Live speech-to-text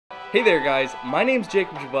Hey there guys, my name's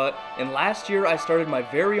Jacob Jabut, and last year I started my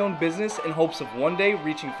very own business in hopes of one day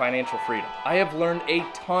reaching financial freedom. I have learned a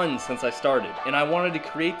ton since I started, and I wanted to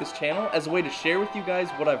create this channel as a way to share with you guys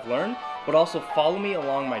what I've learned, but also follow me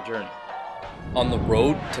along my journey. On the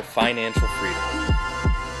road to financial freedom.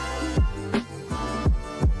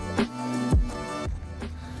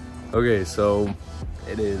 Okay, so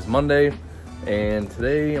it is Monday, and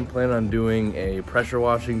today I'm planning on doing a pressure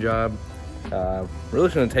washing job. Really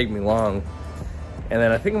shouldn't take me long. And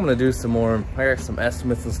then I think I'm gonna do some more. I got some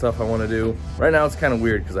estimates and stuff I want to do. Right now it's kind of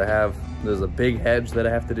weird because there's a big hedge that I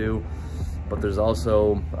have to do, but there's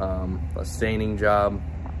also a staining job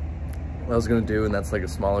I was gonna do, and that's like a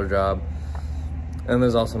smaller job. And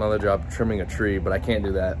there's also another job trimming a tree, but I can't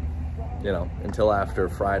do that, you know, until after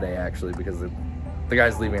Friday actually, because the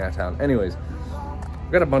guy's leaving out of town. Anyways,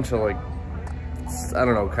 I've got a bunch of like, I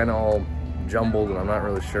don't know, kind of all jumbled, and I'm not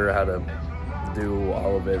really sure how to do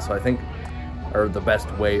all of it. So I think, or the best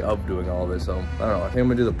way of doing all of it. So I don't know, I think I'm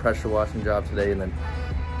gonna do the pressure washing job today and then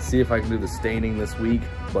see if I can do the staining this week.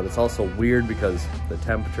 But it's also weird because the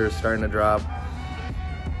temperature is starting to drop.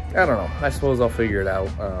 I don't know, I suppose I'll figure it out.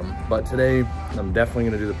 But today I'm definitely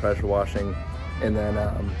gonna do the pressure washing, and then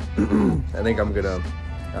I think I'm gonna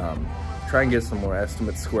try and get some more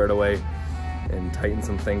estimates squared away and tighten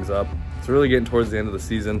some things up. It's really getting towards the end of the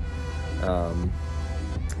season.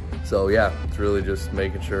 So yeah, it's really just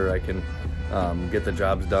making sure I can get the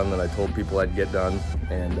jobs done that I told people I'd get done,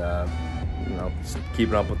 and you know, just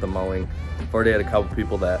keeping up with the mowing. I've already had a couple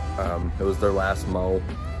people that it was their last mow,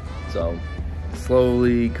 so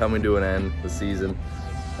slowly coming to an end, the season.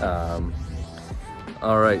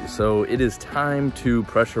 All right, so it is time to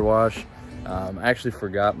pressure wash. I actually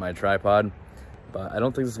forgot my tripod, but I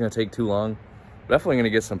don't think this is gonna take too long. Definitely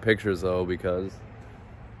gonna get some pictures though, because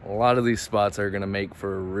a lot of these spots are gonna make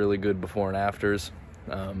for really good before and afters.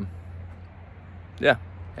 Yeah, and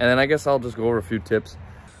then I guess I'll just go over a few tips.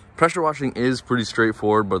 Pressure washing is pretty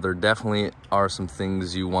straightforward, but there definitely are some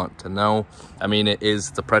things you want to know. I mean,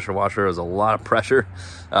 the pressure washer is a lot of pressure.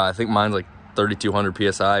 I think mine's like 3,200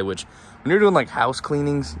 PSI, which when you're doing like house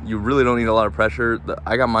cleanings, you really don't need a lot of pressure.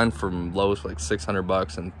 I got mine from Lowe's for like 600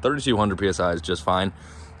 bucks, and 3,200 PSI is just fine.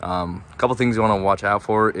 A couple things you want to watch out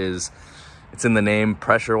for is, it's in the name,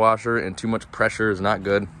 pressure washer, and too much pressure is not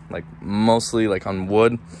good. Like mostly like on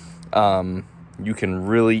wood, you can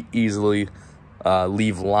really easily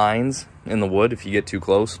leave lines in the wood if you get too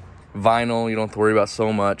close. Vinyl, you don't have to worry about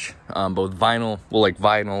so much. But with vinyl, well, like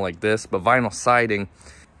vinyl like this, but vinyl siding,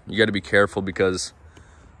 you got to be careful because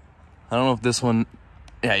I don't know if this one,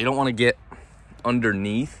 yeah, you don't want to get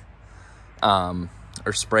underneath or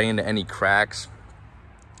spray into any cracks,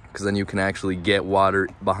 because then you can actually get water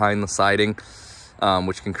behind the siding,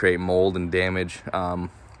 which can create mold and damage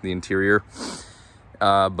the interior.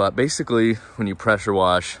 But basically, when you pressure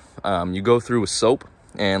wash, you go through with soap,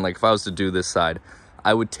 and like if I was to do this side,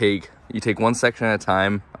 you take one section at a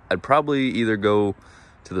time. I'd probably either go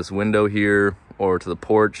to this window here or to the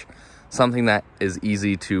porch, something that is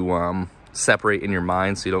easy to separate in your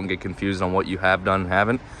mind so you don't get confused on what you have done and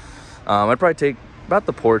haven't. I'd probably take about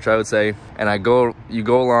the porch, I would say, and you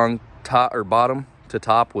go along top or bottom to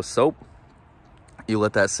top with soap. You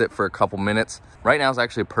let that sit for a couple minutes. Right now is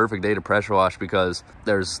actually a perfect day to pressure wash because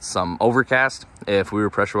there's some overcast. If we were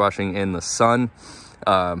pressure washing in the sun,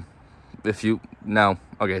 so you let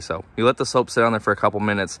the soap sit on there for a couple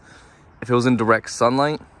minutes. If it was in direct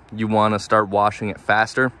sunlight, you want to start washing it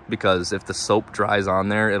faster, because if the soap dries on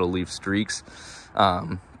there, it'll leave streaks.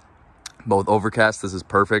 Both overcast, this is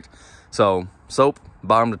perfect. So soap,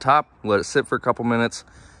 bottom to top, let it sit for a couple minutes,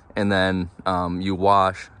 and then you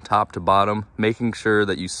wash top to bottom, making sure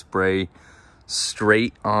that you spray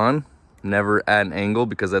straight on, never at an angle,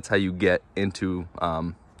 because that's how you get into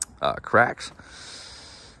cracks.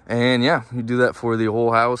 And yeah, you do that for the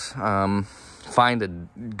whole house. Find a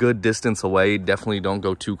good distance away. Definitely don't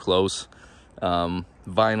go too close.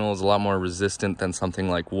 Vinyl is a lot more resistant than something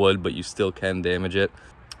like wood, but you still can damage it.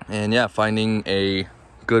 And yeah, finding a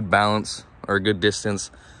good balance or a good distance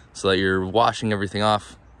so that you're washing everything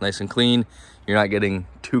off nice and clean. You're not getting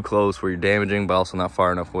too close where you're damaging, but also not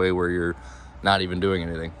far enough away where you're not even doing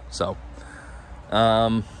anything. So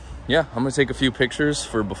yeah, I'm gonna take a few pictures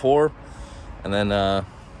for before and then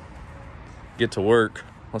get to work.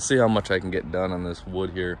 Let's see how much I can get done on this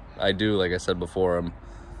wood here. I do, like I said before,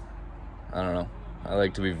 I don't know, I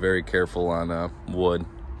like to be very careful on wood.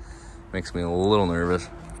 Makes me a little nervous,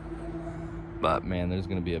 but man, there's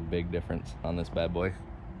gonna be a big difference on this bad boy.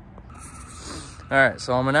 All right,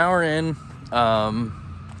 so I'm an hour in.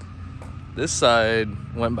 This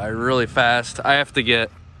side went by really fast. I have to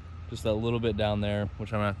get just that little bit down there,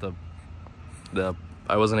 which I'm gonna have to,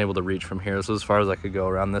 I wasn't able to reach from here. This was as far as I could go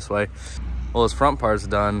around this way. Well, this front part's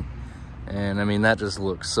done, and I mean, that just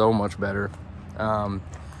looks so much better.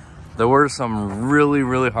 There were some really,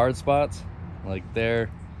 really hard spots, like there.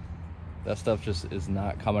 That stuff just is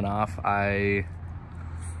not coming off. I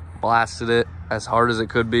blasted it as hard as it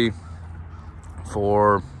could be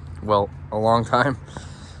for, well, a long time,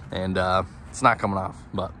 and it's not coming off,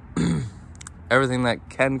 but everything that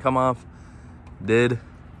can come off did.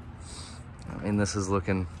 I mean, this is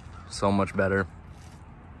looking so much better.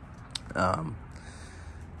 I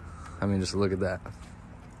mean, just look at that.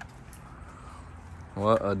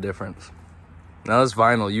 What a difference. Now this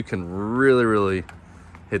vinyl, you can really, really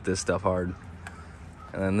hit this stuff hard.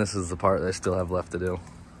 And then this is the part that I still have left to do.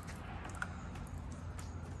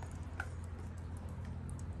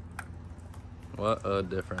 What a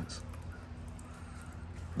difference.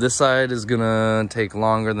 This side is gonna take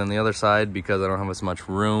longer than the other side because I don't have as much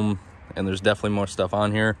room, and there's definitely more stuff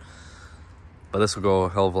on here. But this will go a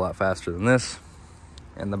hell of a lot faster than this.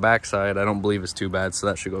 And the back side, I don't believe is too bad, so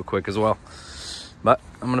that should go quick as well. But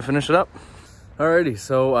I'm gonna finish it up. Alrighty,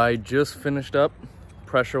 so I just finished up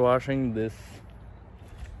pressure washing this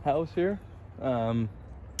house here.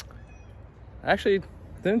 Actually,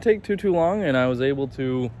 didn't take too long, and I was able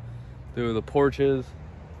to do the porches,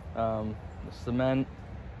 the cement,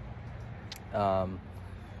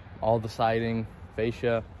 all the siding,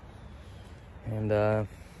 fascia, and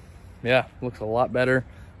yeah, looks a lot better.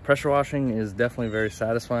 Pressure washing is definitely very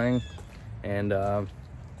satisfying, and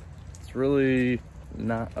it's really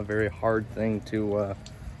not a very hard thing to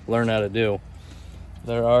learn how to do.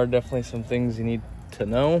 There are definitely some things you need to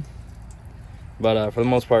know, but for the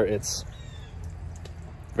most part, it's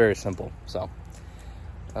very simple. So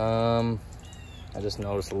I just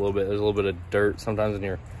noticed there's a little bit of dirt sometimes when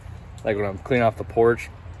you're, like when I'm cleaning off the porch,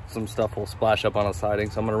 some stuff will splash up on the siding,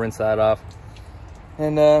 so I'm gonna rinse that off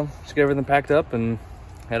and just get everything packed up and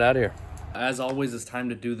head out of here. As always, it's time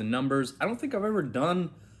to do the numbers. I don't think I've ever done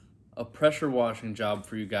a pressure washing job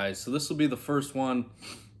for you guys, so this will be the first one,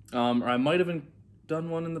 or I might have done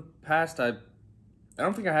one in the past. I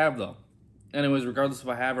don't think I have, though. Anyways, regardless if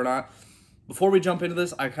I have or not, before we jump into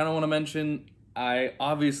this, I kind of want to mention I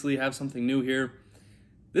obviously have something new here.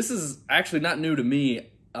 This is actually not new to me.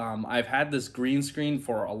 I've had this green screen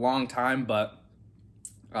for a long time, but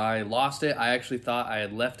I lost it. I actually thought I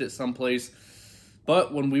had left it someplace,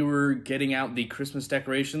 but when we were getting out the Christmas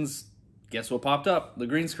decorations, guess what popped up? The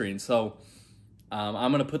green screen. So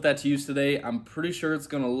I'm gonna put that to use today. I'm pretty sure it's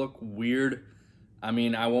gonna look weird. I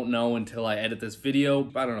mean, I won't know until I edit this video.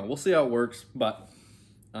 I don't know, we'll see how it works. But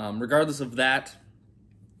regardless of that,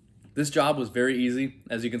 this job was very easy,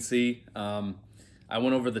 as you can see. I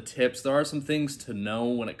went over the tips. There are some things to know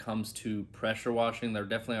when it comes to pressure washing. There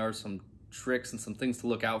definitely are some tricks and some things to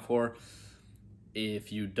look out for.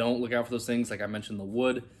 If you don't look out for those things, like I mentioned the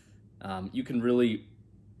wood, you can really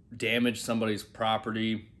damage somebody's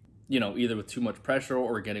property, you know, either with too much pressure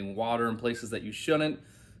or getting water in places that you shouldn't.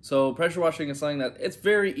 So pressure washing is something that it's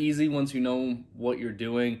very easy once you know what you're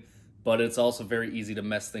doing, but it's also very easy to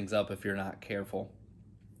mess things up if you're not careful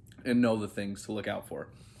and know the things to look out for.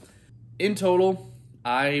 In total,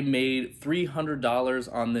 I made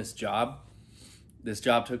 $300 on this job. This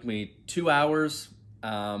job took me 2 hours,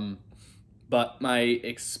 but my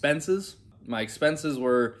expenses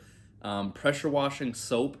were pressure washing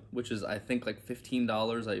soap, which is I think like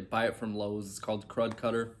 $15. I buy it from Lowe's. It's called Crud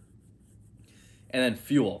Cutter. And then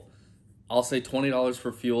fuel. I'll say $20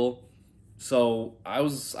 for fuel. So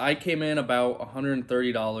I came in about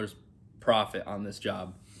 $130 profit on this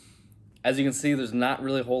job. As you can see, there's not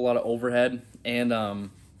really a whole lot of overhead.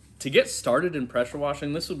 And to get started in pressure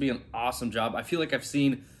washing, this would be an awesome job. I feel like I've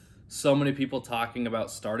seen so many people talking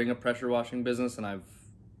about starting a pressure washing business, and I've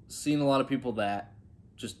seen a lot of people that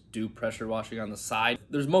just do pressure washing on the side.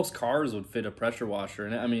 There's most cars would fit a pressure washer,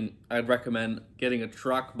 and I mean, I'd recommend getting a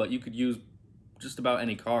truck, but you could use just about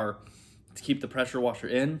any car to keep the pressure washer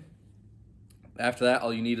in. After that,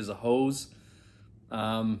 all you need is a hose,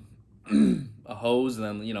 and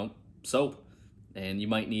then, you know, soap. And you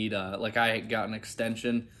might need, like I got an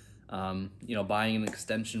extension, you know, buying an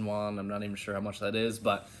extension wand. I'm not even sure how much that is,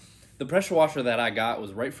 but the pressure washer that I got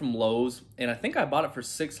was right from Lowe's, and I think I bought it for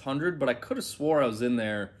 $600, but I could have swore I was in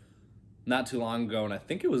there not too long ago, and I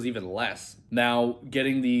think it was even less. Now,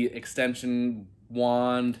 getting the extension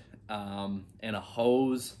wand and a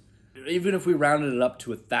hose, even if we rounded it up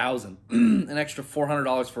to $1,000, an extra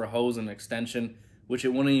 $400 for a hose and an extension, which it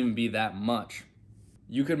wouldn't even be that much.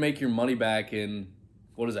 You could make your money back in,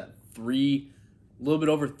 what is that, a little bit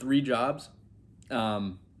over 3 jobs,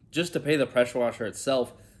 just to pay the pressure washer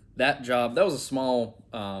itself. that job, that was a small,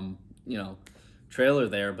 you know, trailer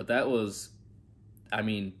there, but that was, I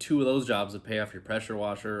mean, 2 of those jobs would pay off your pressure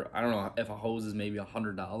washer. I don't know if a hose is maybe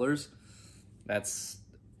 $100. That's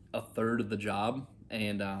a third of the job,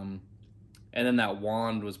 and then that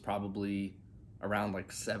wand was probably around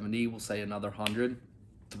like 70. We'll say another 100.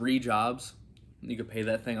 3 jobs, you could pay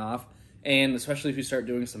that thing off, and especially if you start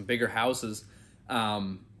doing some bigger houses.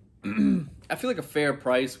 I feel like a fair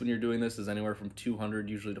price when you're doing this is anywhere from 200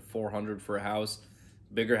 usually to 400 for a house.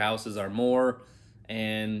 Bigger houses are more,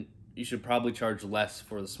 and you should probably charge less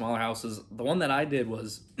for the smaller houses. The one that I did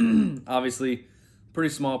was obviously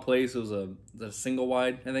pretty small place. It was a single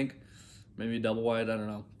wide, I think, maybe a double wide, I don't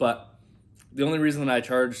know. But the only reason that I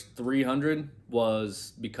charged 300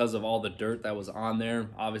 was because of all the dirt that was on there.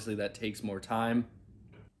 Obviously, that takes more time.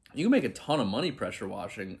 You can make a ton of money pressure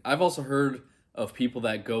washing. I've also heard of people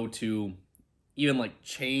that go to even like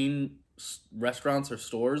chain restaurants or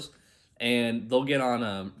stores, and they'll get on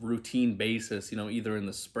a routine basis, you know, either in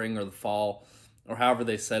the spring or the fall or however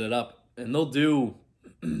they set it up, and they'll do,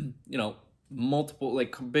 you know, multiple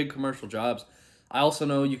like big commercial jobs. I also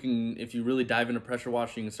know you can, if you really dive into pressure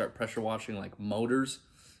washing, you can start pressure washing like motors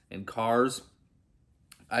and cars.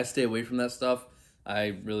 I stay away from that stuff.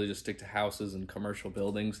 I really just stick to houses and commercial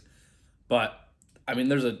buildings. But I mean,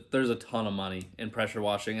 there's a ton of money in pressure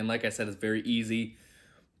washing, and like I said, it's very easy.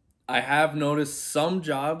 I have noticed some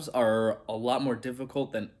jobs are a lot more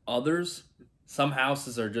difficult than others. Some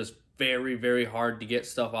houses are just very, very hard to get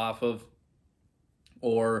stuff off of,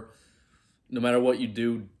 or no matter what you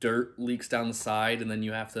do, dirt leaks down the side, and then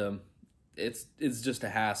you have to, it's just a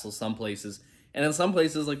hassle some places. And in some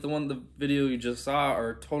places, like the video you just saw,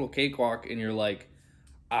 are total cakewalk, and you're like,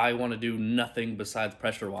 I want to do nothing besides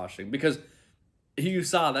pressure washing. Because you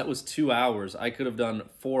saw that was 2 hours. I could have done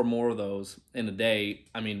 4 more of those in a day.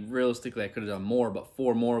 I mean, realistically, I could have done more, but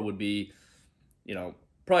 4 more would be, you know,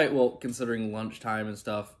 probably, well, considering lunchtime and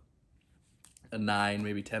stuff, a 9,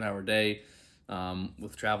 maybe 10-hour day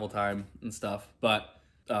with travel time and stuff. But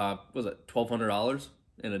what was it, $1,200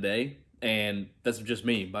 in a day? And that's just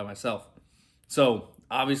me by myself. So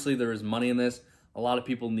obviously there is money in this. A lot of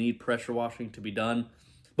people need pressure washing to be done.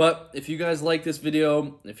 But if you guys like this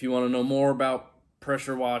video, if you want to know more about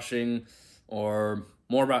pressure washing or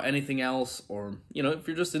more about anything else, or, you know, if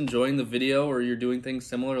you're just enjoying the video or you're doing things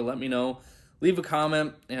similar, let me know. Leave a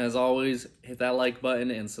comment, and as always, hit that like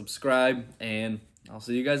button and subscribe, and I'll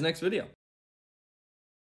see you guys next video.